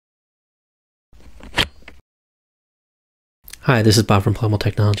Hi, this is Bob from Plugable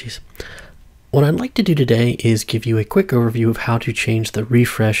Technologies. What I'd like to do today is give you a quick overview of how to change the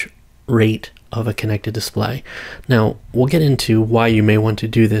refresh rate of a connected display. Now, we'll get into why you may want to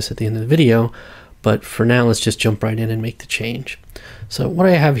do this at the end of the video, but for now, let's just jump right in and make the change. So what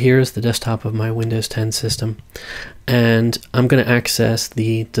I have here is the desktop of my Windows 10 system, and I'm going to access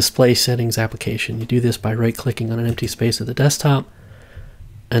the display settings application. You do this by right-clicking on an empty space of the desktop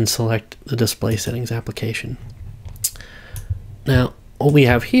and select the display settings application. Now, what we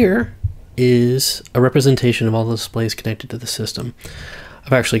have here is a representation of all the displays connected to the system.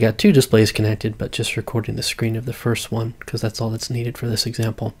 I've actually got two displays connected, but just recording the screen of the first one because that's all that's needed for this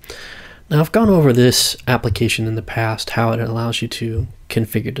example. Now, I've gone over this application in the past, how it allows you to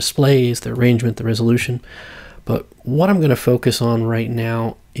configure displays, the arrangement, the resolution, but what I'm going to focus on right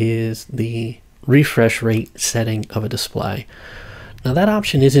now is the refresh rate setting of a display. Now, that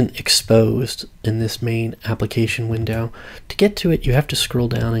option isn't exposed in this main application window. To get to it, you have to scroll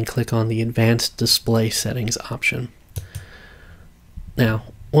down and click on the Advanced Display Settings option. Now,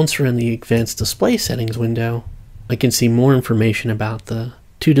 once we're in the Advanced Display Settings window, I can see more information about the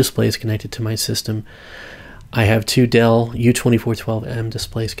two displays connected to my system. I have two Dell U2412M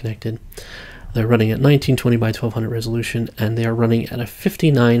displays connected. They're running at 1920 by 1200 resolution, and they are running at a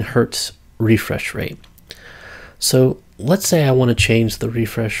 59 Hertz refresh rate. So let's say I want to change the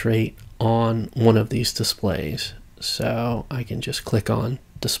refresh rate on one of these displays. So I can just click on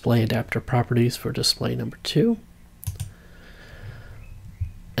Display Adapter Properties for display number 2.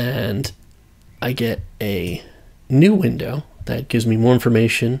 And I get a new window that gives me more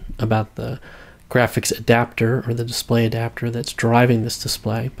information about the graphics adapter or the display adapter that's driving this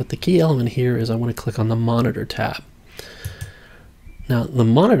display. But the key element here is I want to click on the Monitor tab. Now, the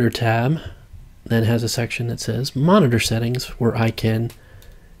Monitor tab then has a section that says Monitor Settings, where I can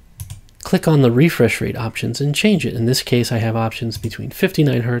click on the refresh rate options and change it. In this case, I have options between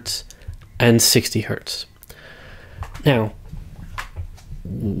 59 Hertz and 60 Hertz. Now,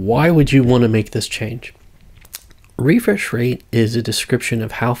 why would you want to make this change? Refresh rate is a description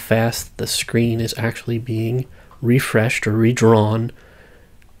of how fast the screen is actually being refreshed or redrawn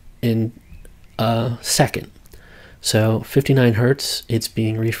in a second. So 59 Hertz, it's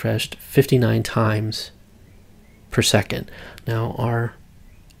being refreshed 59 times per second. Now, our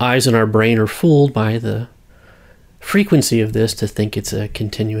eyes and our brain are fooled by the frequency of this to think it's a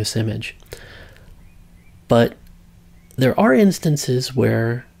continuous image. But there are instances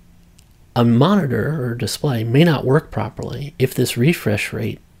where a monitor or display may not work properly if this refresh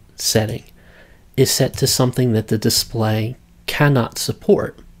rate setting is set to something that the display cannot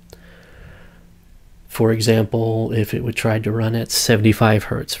support. For example, if it would try to run at 75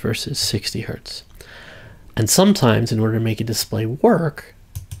 Hertz versus 60 Hertz. And sometimes, in order to make a display work,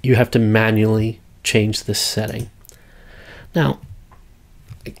 you have to manually change this setting. Now,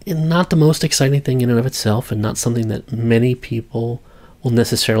 not the most exciting thing in and of itself, and not something that many people will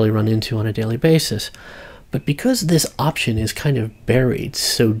necessarily run into on a daily basis. But because this option is kind of buried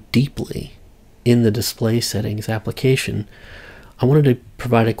so deeply in the display settings application, I wanted to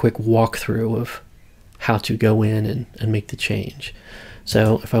provide a quick walkthrough of how to go in and make the change.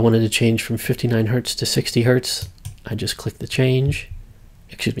 So if I wanted to change from 59 Hertz to 60 Hertz, I just click the change,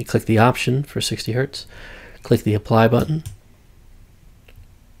 click the option for 60 Hertz, click the apply button,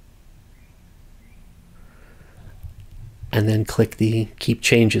 and then click the keep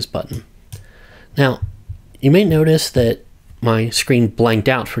changes button. Now, you may notice that my screen blanked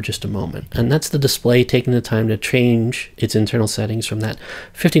out for just a moment, and that's the display taking the time to change its internal settings from that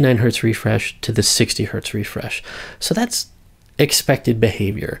 59 Hertz refresh to the 60 Hertz refresh. So that's expected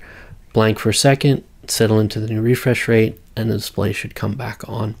behavior. Blank for a second, settle into the new refresh rate, and the display should come back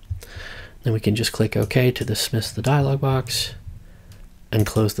on. Then we can just click OK to dismiss the dialog box and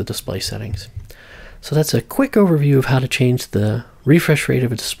close the display settings. So that's a quick overview of how to change the refresh rate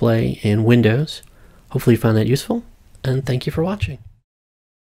of a display in Windows. Hopefully you found that useful, and thank you for watching.